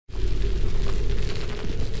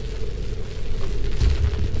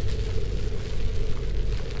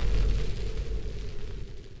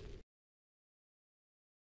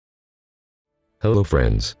Hello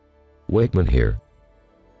friends. Wakeman here.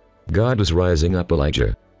 God is rising up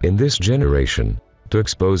Elijah in this generation to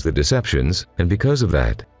expose the deceptions, and because of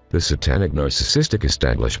that, the satanic narcissistic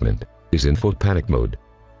establishment is in full panic mode,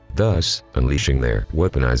 thus unleashing their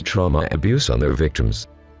weaponized trauma abuse on their victims.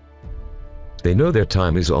 They know their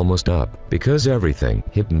time is almost up because everything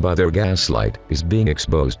hidden by their gaslight is being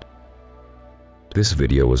exposed. This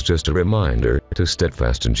video was just a reminder to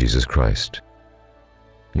steadfast in Jesus Christ.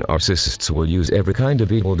 Narcissists will use every kind of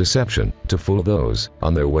evil deception to fool those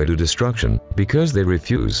on their way to destruction because they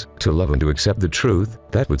refuse to love and to accept the truth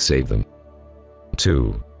that would save them.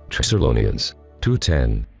 2 Thessalonians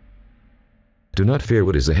 2:10. Do not fear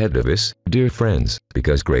what is ahead of us, dear friends,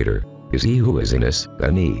 because greater is he who is in us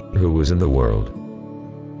than he who is in the world.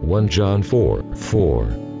 1 John 4:4.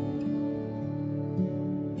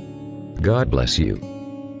 God bless you.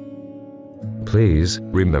 Please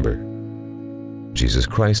remember, Jesus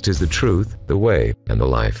Christ is the truth, the way, and the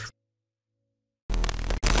life.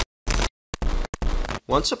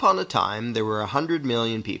 Once upon a time, there were 100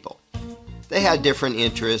 million people. They had different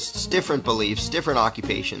interests, different beliefs, different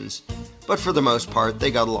occupations, but for the most part,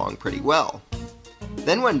 they got along pretty well.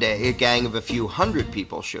 Then one day, a gang of a few hundred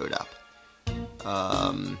people showed up.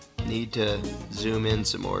 Need to zoom in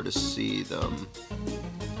some more to see them.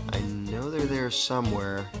 I know they're there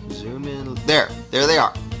somewhere. Zoom in. There they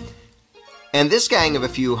are. And this gang of a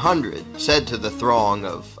few hundred said to the throng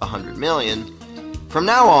of 100 million, "From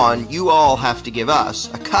now on, you all have to give us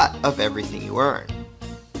a cut of everything you earn."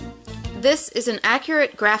 This is an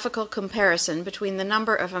accurate graphical comparison between the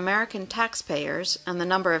number of American taxpayers and the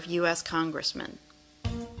number of U.S. congressmen.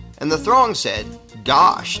 And the throng said,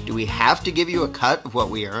 "Gosh, do we have to give you a cut of what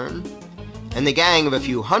we earn?" And the gang of a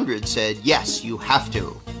few hundred said, "Yes, you have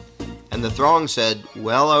to." And the throng said,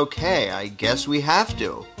 "Well, okay, I guess we have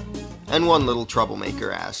to." And one little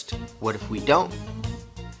troublemaker asked, "What if we don't?"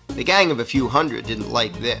 The gang of a few hundred didn't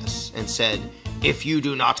like this and said, "If you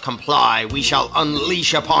do not comply, we shall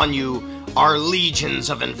unleash upon you our legions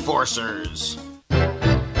of enforcers." Oh,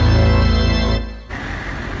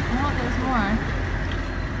 there's more.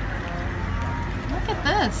 Look at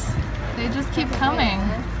this. They just keep coming.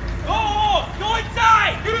 Go! Go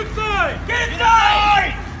inside! Get inside! Get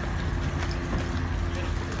inside!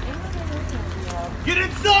 Get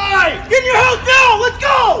inside! Get in your house now! Let's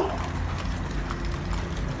go!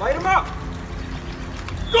 Light him up!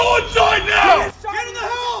 Go inside now! Get in the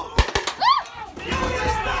house!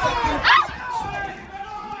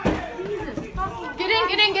 Get in,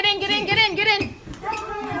 get in, get in, get in, get in, get in!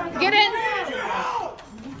 Get in!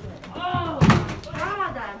 Oh,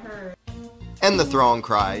 God, that hurt. And the throng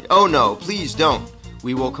cried, "Oh no, please don't.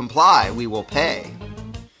 We will comply, we will pay."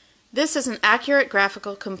 This is an accurate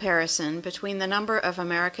graphical comparison between the number of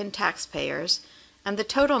American taxpayers and the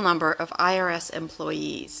total number of IRS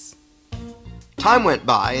employees. Time went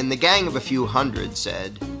by, and the gang of a few hundred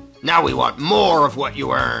said, "Now we want more of what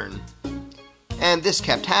you earn." And this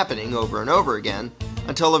kept happening over and over again,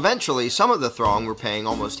 until eventually some of the throng were paying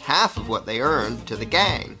almost half of what they earned to the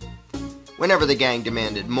gang. Whenever the gang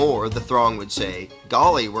demanded more, the throng would say,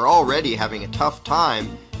 "Golly, we're already having a tough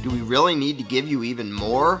time. Do we really need to give you even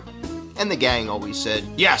more?" And the gang always said,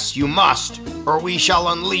 "Yes, you must, or we shall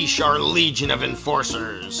unleash our legion of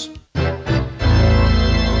enforcers."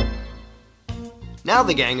 Now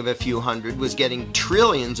the gang of a few hundred was getting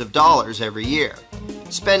trillions of dollars every year,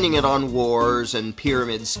 spending it on wars and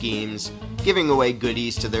pyramid schemes, giving away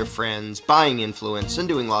goodies to their friends, buying influence, and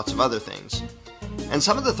doing lots of other things. And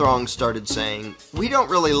some of the throng started saying, "We don't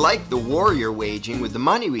really like the war you're waging with the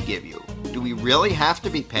money we give you. Do we really have to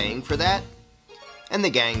be paying for that?" And the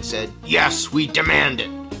gang said, "Yes, we demand it.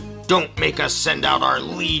 Don't make us send out our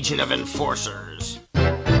legion of enforcers."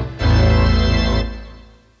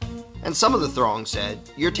 And some of the throng said,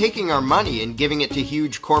 "You're taking our money and giving it to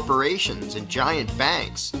huge corporations and giant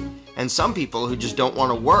banks, and some people who just don't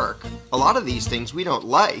want to work. A lot of these things we don't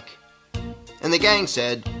like." And the gang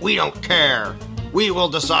said, "We don't care. We will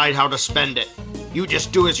decide how to spend it. You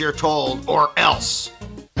just do as you're told, or else."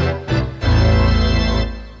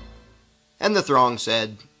 And the throng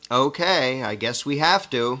said, "Okay, I guess we have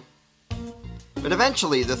to." But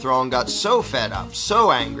eventually the throng got so fed up,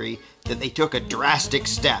 so angry, that they took a drastic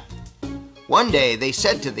step. One day they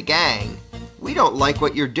said to the gang, "We don't like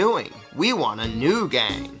what you're doing. We want a new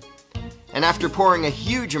gang." And after pouring a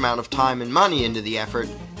huge amount of time and money into the effort,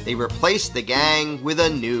 they replaced the gang with a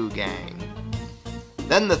new gang.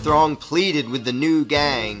 Then the throng pleaded with the new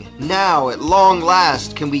gang, "Now, at long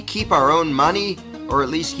last, can we keep our own money, or at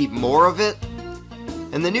least keep more of it?"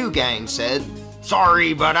 And the new gang said,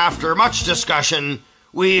 "Sorry, but after much discussion,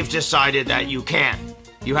 we've decided that you can't.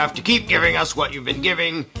 You have to keep giving us what you've been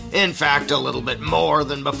giving, in fact, a little bit more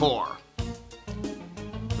than before."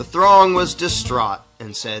 The throng was distraught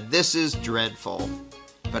and said, "This is dreadful.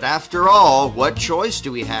 But after all, what choice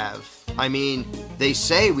do we have? I mean, they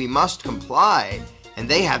say we must comply, and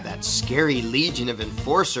they have that scary legion of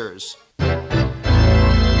enforcers.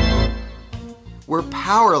 We're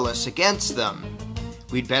powerless against them.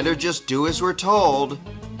 We'd better just do as we're told."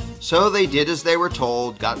 So they did as they were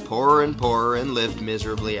told, got poorer and poorer, and lived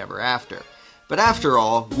miserably ever after. But after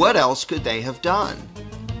all, what else could they have done?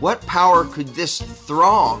 What power could this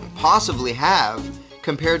throng possibly have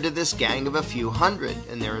compared to this gang of a few hundred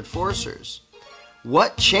and their enforcers?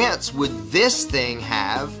 What chance would this thing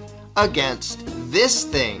have against this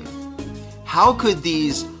thing? How could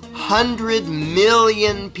these 100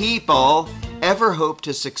 million people ever hope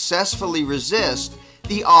to successfully resist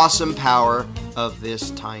the awesome power of this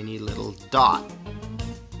tiny little dot?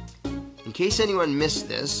 In case anyone missed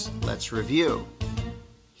this, let's review.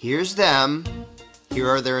 Here's them. Here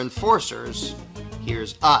are their enforcers.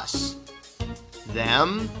 Here's us.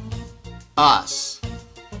 Them, us.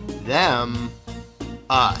 Them,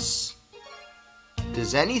 us.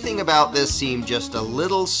 Does anything about this seem just a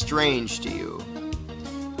little strange to you?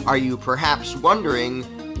 Are you perhaps wondering,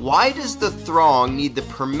 why does the throng need the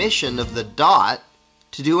permission of the dot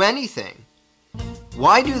to do anything?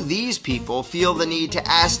 Why do these people feel the need to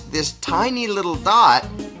ask this tiny little dot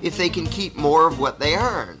if they can keep more of what they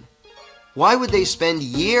earn? Why would they spend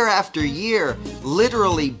year after year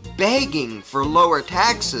literally begging for lower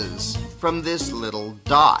taxes from this little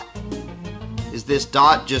dot? Is this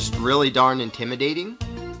dot just really darn intimidating?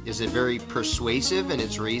 Is it very persuasive in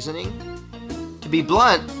its reasoning? To be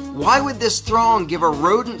blunt, why would this throng give a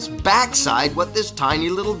rodent's backside what this tiny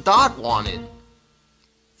little dot wanted?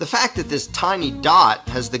 The fact that this tiny dot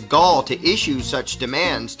has the gall to issue such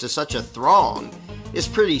demands to such a throng is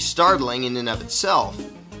pretty startling in and of itself.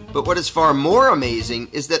 But what is far more amazing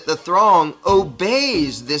is that the throng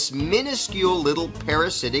obeys this minuscule little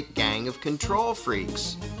parasitic gang of control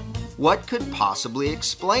freaks. What could possibly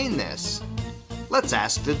explain this? Let's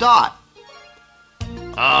ask the dot.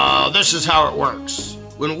 This is how it works.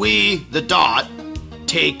 When we, the dot,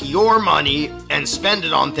 take your money and spend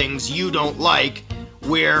it on things you don't like,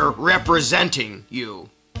 we're representing you.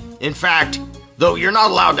 In fact, though you're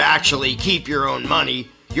not allowed to actually keep your own money,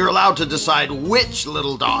 you're allowed to decide which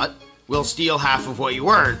little dot will steal half of what you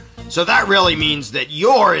earn. So that really means that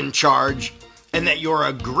you're in charge and that you're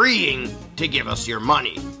agreeing to give us your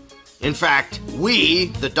money. In fact, we,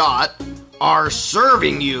 the dot, are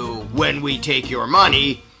serving you when we take your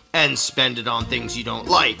money and spend it on things you don't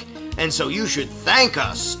like. And so you should thank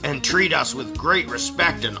us and treat us with great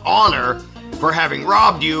respect and honor for having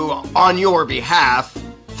robbed you on your behalf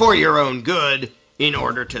for your own good in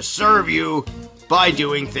order to serve you by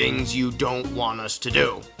doing things you don't want us to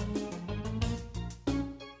do.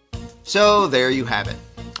 So there you have it.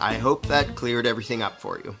 I hope that cleared everything up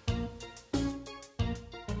for you.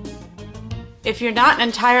 If you're not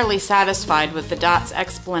entirely satisfied with the dot's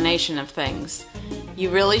explanation of things, you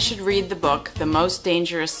really should read the book The Most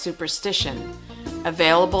Dangerous Superstition,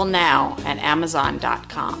 available now at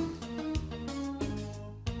Amazon.com.